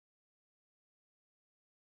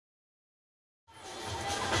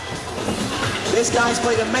This guy's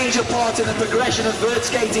played a major part in the progression of vert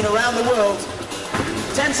skating around the world.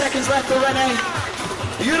 10 seconds left for René.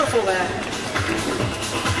 Beautiful there.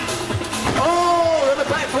 Oh, and the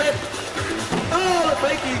backflip. Oh, the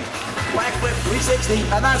fakie. Backflip 360.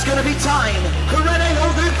 And that's going to be time for René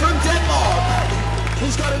Hulgreen from Denmark.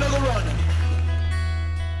 He's got another run.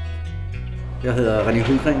 Jeg hedder René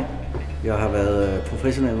Hulgreen. Jeg har været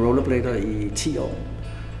professionel rollerblader i 10 år.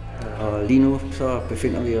 Og lige nu så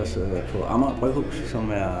befinder vi os på Amager Bryghus,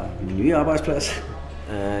 som er min nye arbejdsplads.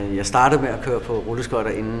 Jeg startede med at køre på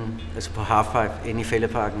rulleskøjter altså på halfpipe inde i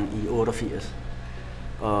Fælleparken i 88.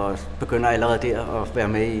 Og begynder allerede der at være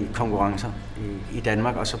med i konkurrencer i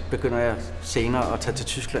Danmark, og så begynder jeg senere at tage til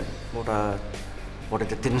Tyskland, hvor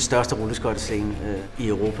det er den største rulleskøjtescene i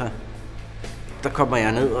Europa. Der kommer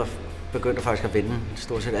jeg ned og begyndte faktisk at vinde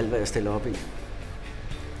stort set alt, hvad jeg stiller op i.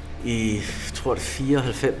 I, jeg tror det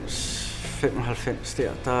 94, 95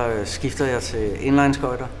 der skifter jeg til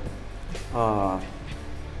inlineskøjter og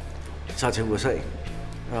tager til USA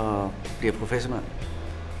og bliver professionel.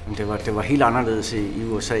 Men det var helt anderledes i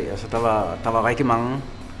USA. Altså, der var rigtig mange,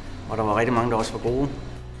 og der var rigtig mange, der også var gode.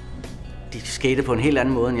 De skete på en helt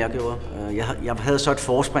anden måde, end jeg gjorde. Jeg havde så et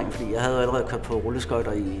forspring, fordi jeg havde allerede kørt på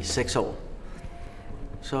rulleskøjter i 6 år.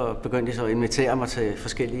 Så begyndte de så at invitere mig til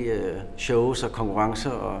forskellige shows og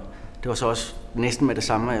konkurrencer, og det var så også næsten med det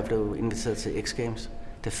samme, at jeg blev inviteret til X Games.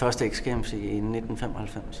 Det første X Games i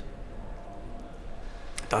 1995.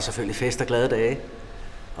 Der er selvfølgelig fest og glade dage,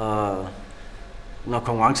 og når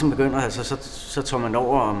konkurrencen begynder, så tager man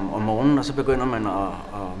over om morgenen, og så begynder man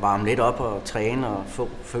at varme lidt op og træne og få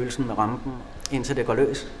følelsen med rampen, indtil det går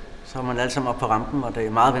løs. Så er man alle sammen op på rampen, og det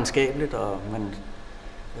er meget venskabeligt, og man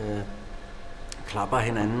klapper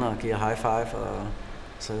hinanden og giver high five.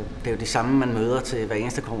 Så det er jo de samme, man møder til hver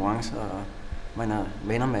eneste konkurrence, og man er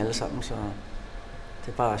venner med alle sammen, så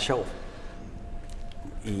det er bare sjovt.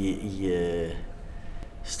 I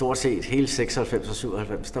stort set hele 96 og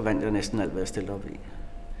 97, der vandt jeg næsten alt, hvad jeg stillede op i.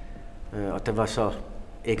 Og det var så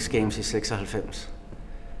X Games i 96.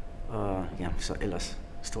 Og ja, så ellers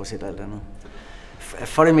stort set alt andet.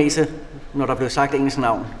 For det meste, når der blev sagt ens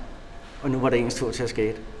navn, og nu var det ens tur til at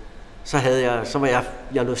skate, jeg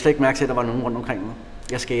lod slet ikke mærke til, at der var nogen rundt omkring mig.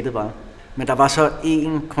 Jeg skatede bare. Men der var så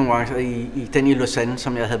en konkurrence i den i Lausanne,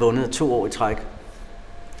 som jeg havde vundet 2 år i træk.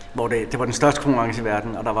 Hvor det var den største konkurrence i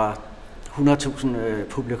verden, og der var 100.000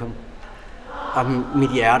 publikum. Og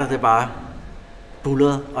mit hjerte, det bare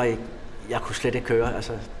bullede, og jeg kunne slet ikke køre.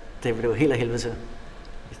 Altså, det var helt af helvede til.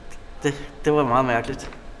 Det var meget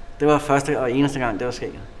mærkeligt. Det var første og eneste gang, det var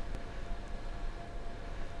sket.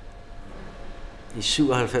 I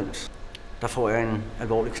 97, der får jeg en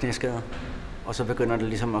alvorlig knæskade, og så begynder det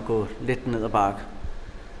ligesom at gå lidt ned ad bakke.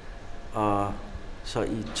 Og så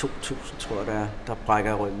i 2000, tror jeg det er, der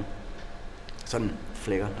brækker jeg ryggen. Sådan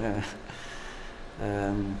flækker. Ja.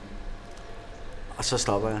 Og så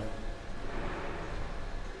stopper jeg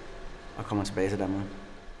og kommer tilbage til Danmark.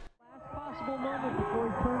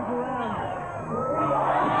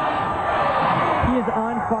 He is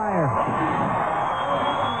on fire.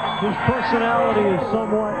 His personality is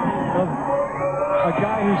somewhat of a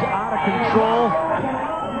guy who's out of control.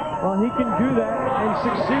 Well, he can do that and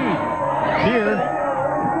succeed. Here,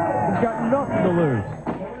 he's got nothing to lose.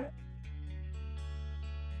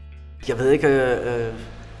 Jeg ved ikke,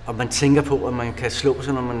 om man tænker på, at man kan slå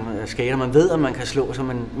sig, når man skater. Man ved, at man kan slå sig,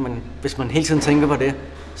 men hvis man hele tiden tænker på det,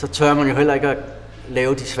 så tør man jo heller ikke at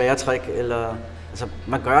lave de svære trick. Altså,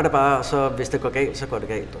 man gør det bare, og så hvis det går galt, så går det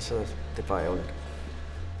galt, og så det er bare ærgerligt.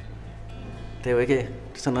 Det er jo ikke,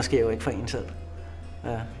 sådan noget sker jo ikke for en selv.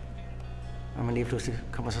 Ja. Og man lige pludselig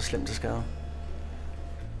kommer så slemt til skade.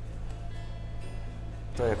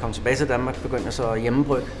 Da jeg kom tilbage til Danmark, begyndte jeg så at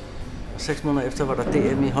hjemmebryg. 6 måneder efter var der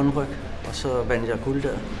DM i håndbryg, og så vandt jeg guld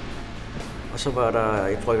der. Og så var der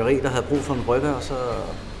et bryggeri, der havde brug for en brygger, og så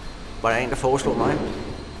var der en, der foreslog mig.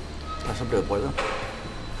 Og så blev jeg brygger.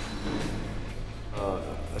 Og,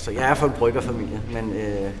 altså, jeg er fra en bryggerfamilie, men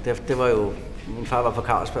det var jo... Min far var på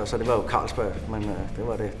Carlsberg, så det var jo Carlsberg, men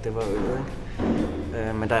det var jo øget,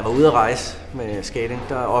 ikke? Men da jeg var ude at rejse med skating,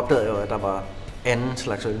 der opdagede jeg jo, at der var anden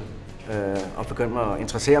slags øl. Og begyndte mig at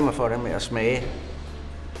interessere mig for det med at smage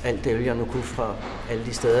alt det øl, jeg nu kunne fra alle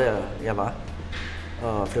de steder, jeg var.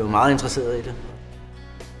 Og blev meget interesseret i det.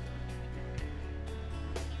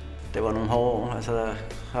 Det var nogle hårde år. Altså, jeg har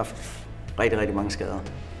haft rigtig, rigtig mange skader.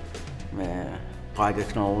 Med brækket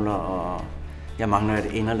knogler, og jeg mangler et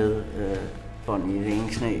inderled bånd i det ene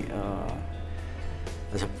knæ. Og,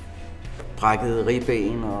 altså, brækket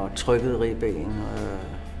ribben og trykket ribben.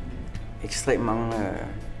 Ekstremt mange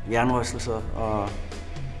hjernerystelser og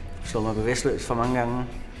slået mig bevidstløs for mange gange.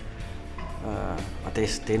 Og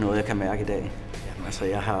det er noget, jeg kan mærke i dag. Jamen, altså,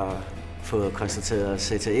 jeg har fået konstateret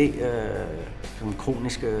CTE, som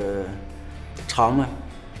kroniske traume,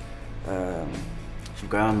 som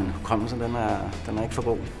gør, at min hukommelse den er ikke for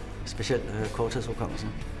god, specielt korttidshukommelsen.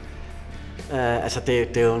 Altså,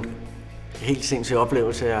 det er jo en helt sindssyg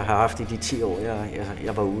oplevelse, jeg har haft i de 10 år,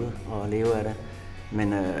 jeg var ude og leve af det.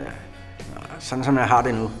 Men sådan som jeg har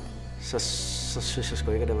det nu, så synes jeg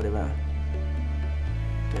sgu ikke, at det var det værd.